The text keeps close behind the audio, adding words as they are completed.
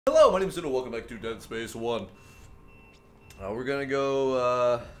Hello, my name is Huta. Welcome back to Dead Space 1. We're gonna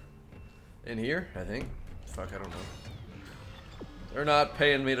go in here, I think. Fuck, I don't know. They're not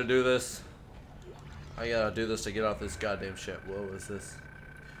paying me to do this. I gotta do this to get off this goddamn shit. Whoa, is this?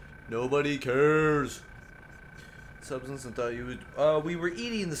 Nobody cares. Substance and thought you would. We were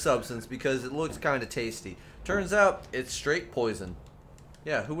eating the substance because it looks kind of tasty. Turns out it's straight poison.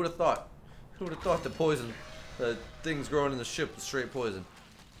 Yeah, who would have thought? Who would have thought that poison, things growing in the ship was straight poison?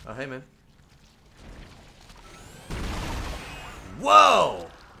 Oh, hey, man. Whoa!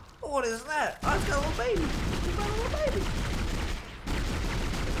 What is that? Oh, it's got a little baby. It's got a little baby.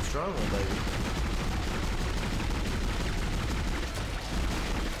 It's a strong little baby.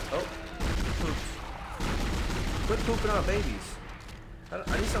 Oh, poops. Quit pooping out babies. I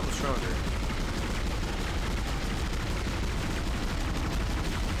need something stronger.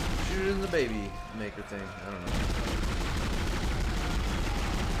 Shoot it in the baby maker thing. I don't know.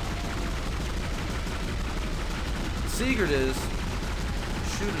 Secret is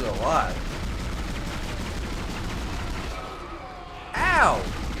shoot it a lot. Ow!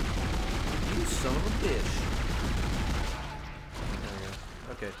 You son of a bitch. There we go.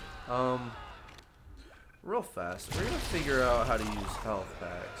 Okay. Real fast. We're gonna figure out how to use health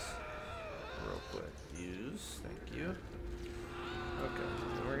packs. Real quick. Use. Thank you. Okay.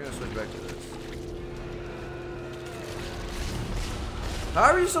 And we're gonna switch back to this.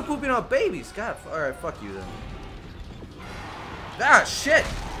 How are you still pooping out babies? God. Alright, fuck you then. Ah, shit!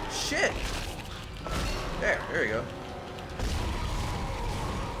 Shit! There we go.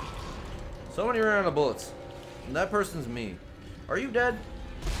 So many ran out of bullets. And that person's me. Are you dead?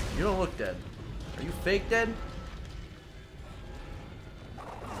 You don't look dead. Are you fake dead?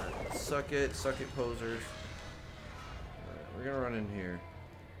 Right, suck it, posers. Right, we're gonna run in here.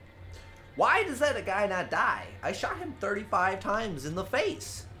 Why does that guy not die? I shot him 35 times in the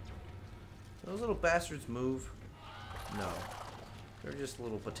face. Those little bastards move? No. They're just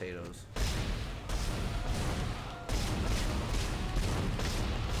little potatoes.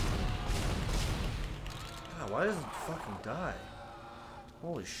 God, why doesn't it fucking die?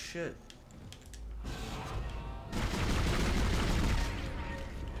 Holy shit.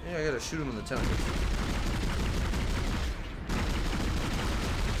 Yeah, I gotta shoot him in the tentacles.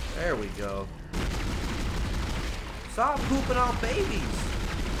 There we go. Stop pooping out babies!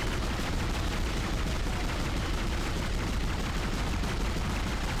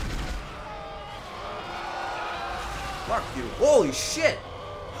 Fuck you. Holy shit!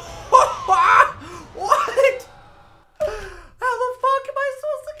 What? How the fuck am I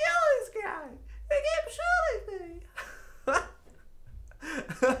supposed to kill this guy? He kept shooting me!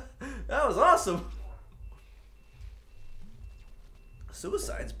 That was awesome.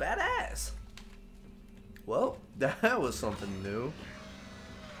 Suicide's badass. Well, that was something new.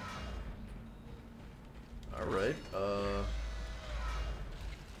 Alright,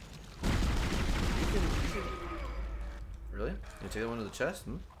 Really? You take that one to the chest?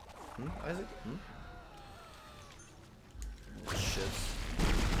 Isaac? Shits.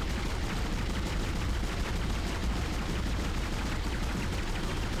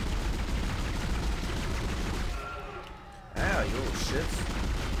 Ow, you little shits.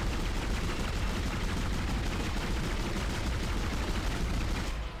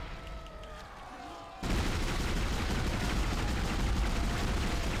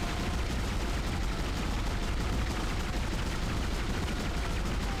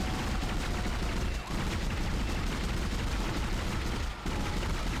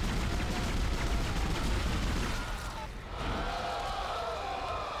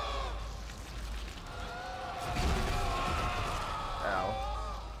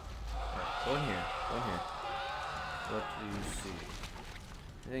 Go in here. Go in here. What do you see?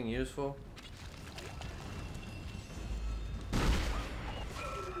 Anything useful?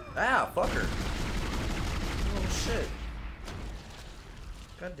 Ah, fucker. Oh shit.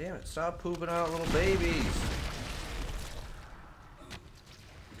 God damn it. Stop pooping out little babies.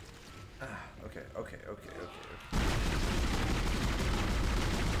 Ah, okay.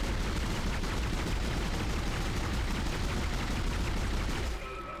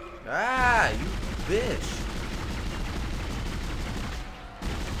 Ah, you bitch.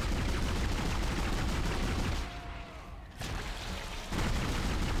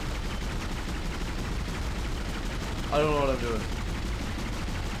 I don't know what I'm doing.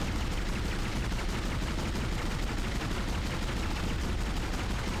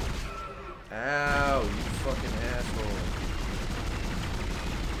 Ow, you fucking asshole.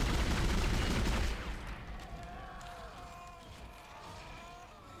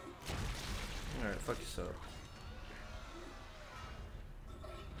 Alright, fuck yourself.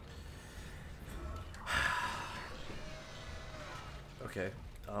 Okay.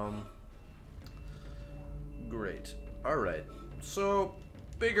 Great. Alright. So,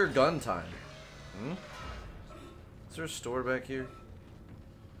 bigger gun time. Hmm? Is there a store back here?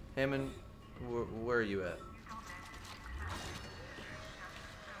 Hammond, where are you at?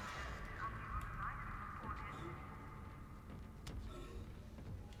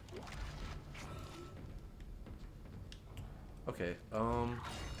 Okay, I don't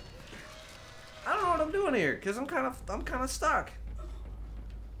know what I'm doing here, cause I'm kind of stuck.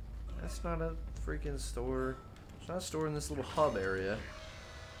 That's not a freaking store. It's not a store in this little hub area.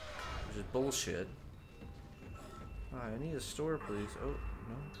 Which is bullshit. I need a store, please. Oh,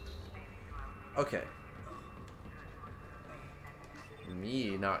 no. Okay.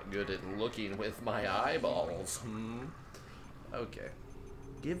 Me not good at looking with my eyeballs. Hmm. Okay.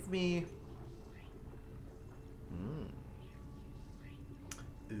 Give me... Ooh.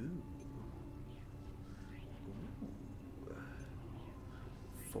 Ooh.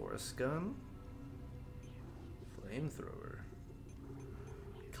 Force gun. Flamethrower.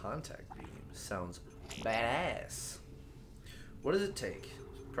 Contact beam. Sounds badass. What does it take?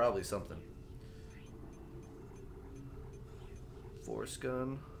 Probably something. Force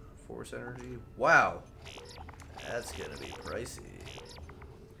gun. Force energy. Wow. That's gonna be pricey.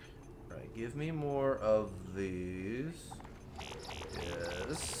 Right, give me more of these.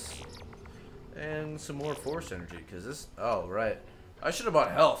 Yes. And some more force energy, because this... Oh, right. I should have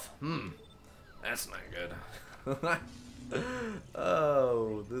bought health. That's not good.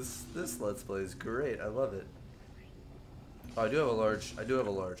 Oh, this Let's Play is great. I love it. Oh, I do have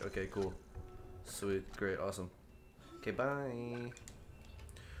a large. Okay, cool. Sweet. Great. Awesome. Okay, bye.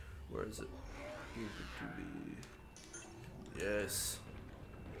 Where is it? Yes.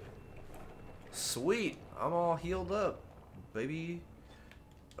 Sweet. I'm all healed up, baby.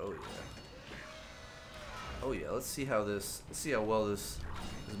 Oh yeah. Oh yeah. Let's see how well this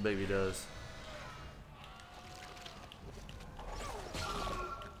baby does.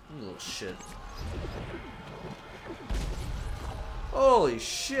 Little shit. Holy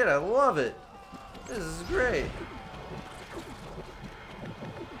shit, I love it. This is great.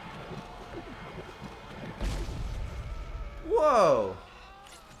 Whoa.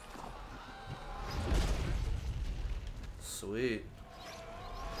 Sweet.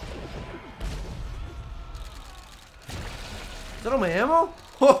 Is that all my ammo?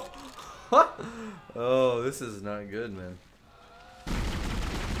 Oh, this is not good, man.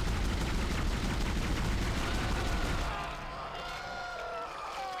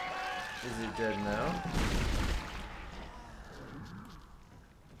 Is he dead now?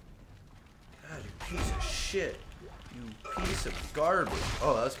 God, you piece of shit. You piece of garbage.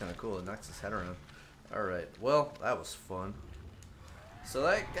 Oh, that was kind of cool. It knocks his head around. Alright, well, that was fun. So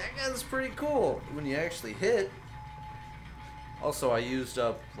that gun's pretty cool when you actually hit. Also, I used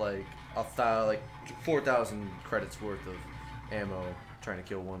up like 4,000 credits worth of ammo trying to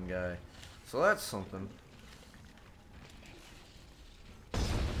kill one guy. So that's something.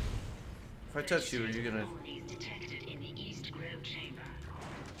 If I touch you, are you gonna...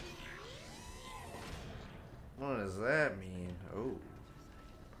 What does that mean? Oh.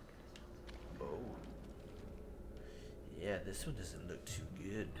 Oh. Yeah, this one doesn't look too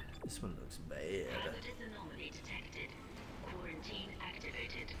good. This one looks bad. Anomaly detected. Quarantine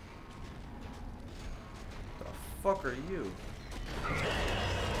activated. The fuck are you?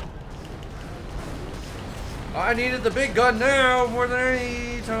 I needed the big gun now more than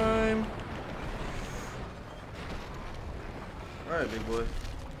any time. Alright, big boy.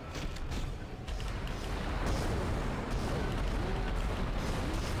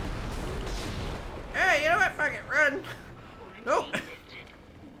 Hey, you know what? Fuck it, run! Nope.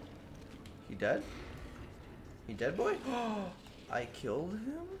 He dead? He dead, boy? I killed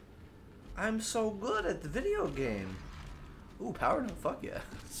him? I'm so good at the video game. Ooh, power node, fuck yeah.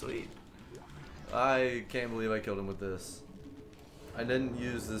 Sweet. I can't believe I killed him with this. I didn't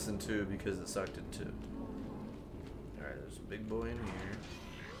use this in 2 because it sucked in 2. Alright, there's a big boy in here.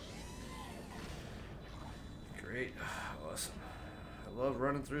 Great. Awesome. I love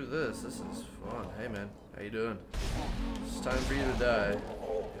running through this. This is fun. Hey man, how you doing? It's time for you to die.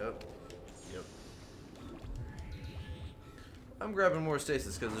 Yep. Yep. I'm grabbing more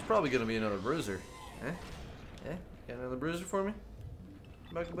stasis because there's probably going to be another bruiser. Eh? Eh? Got another bruiser for me?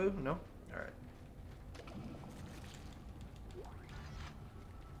 Bugaboo? No? Alright.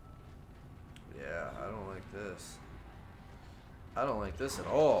 Yeah, I don't like this. I don't like this at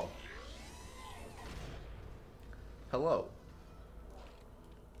all. Hello.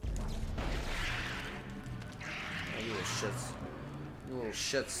 Oh, you little shits. You little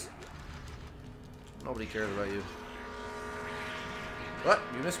shits. Nobody cares about you. What?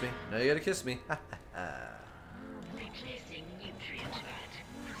 You missed me. Now you gotta kiss me. Replacing nutrient vat.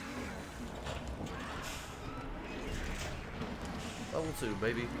 Level 2,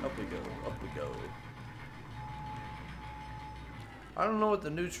 baby. Up we go. Up we go. I don't know what the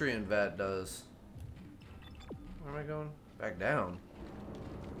nutrient vat does. Where am I going? Back down.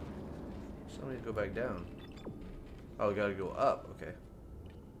 Somebody go back down. Oh, we gotta go up. Okay.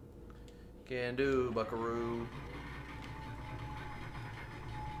 Can do, buckaroo.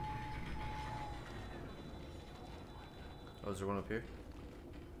 Oh, is there one up here?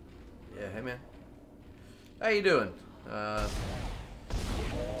 Yeah, hey man. How you doing?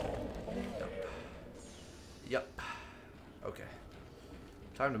 Yep. Okay.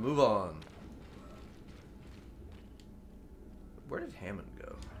 Time to move on. Where did Hammond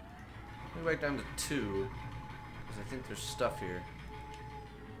go? Go back down to 2. Because I think there's stuff here.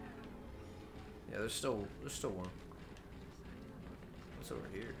 Yeah, there's still one. What's over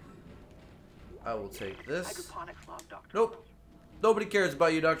here? I will take this. Nope. Nobody cares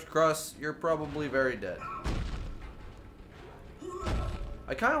about you, Dr. Cross. You're probably very dead.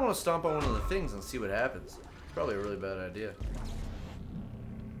 I kind of want to stomp on one of the things and see what happens. It's probably a really bad idea.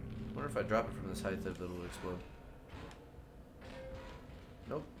 I wonder if I drop it from this height if it'll explode.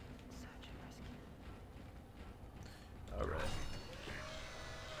 Nope. Alright.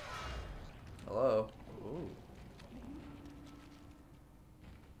 Hello? Ooh.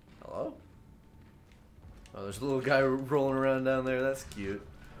 Hello? Oh, there's a little guy rolling around down there. That's cute.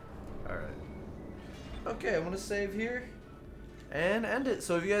 Alright. Okay, I'm going to save here and end it.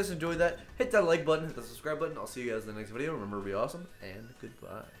 So if you guys enjoyed that, hit that like button, hit the subscribe button. I'll see you guys in the next video. Remember to be awesome, and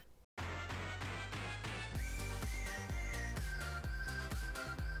goodbye.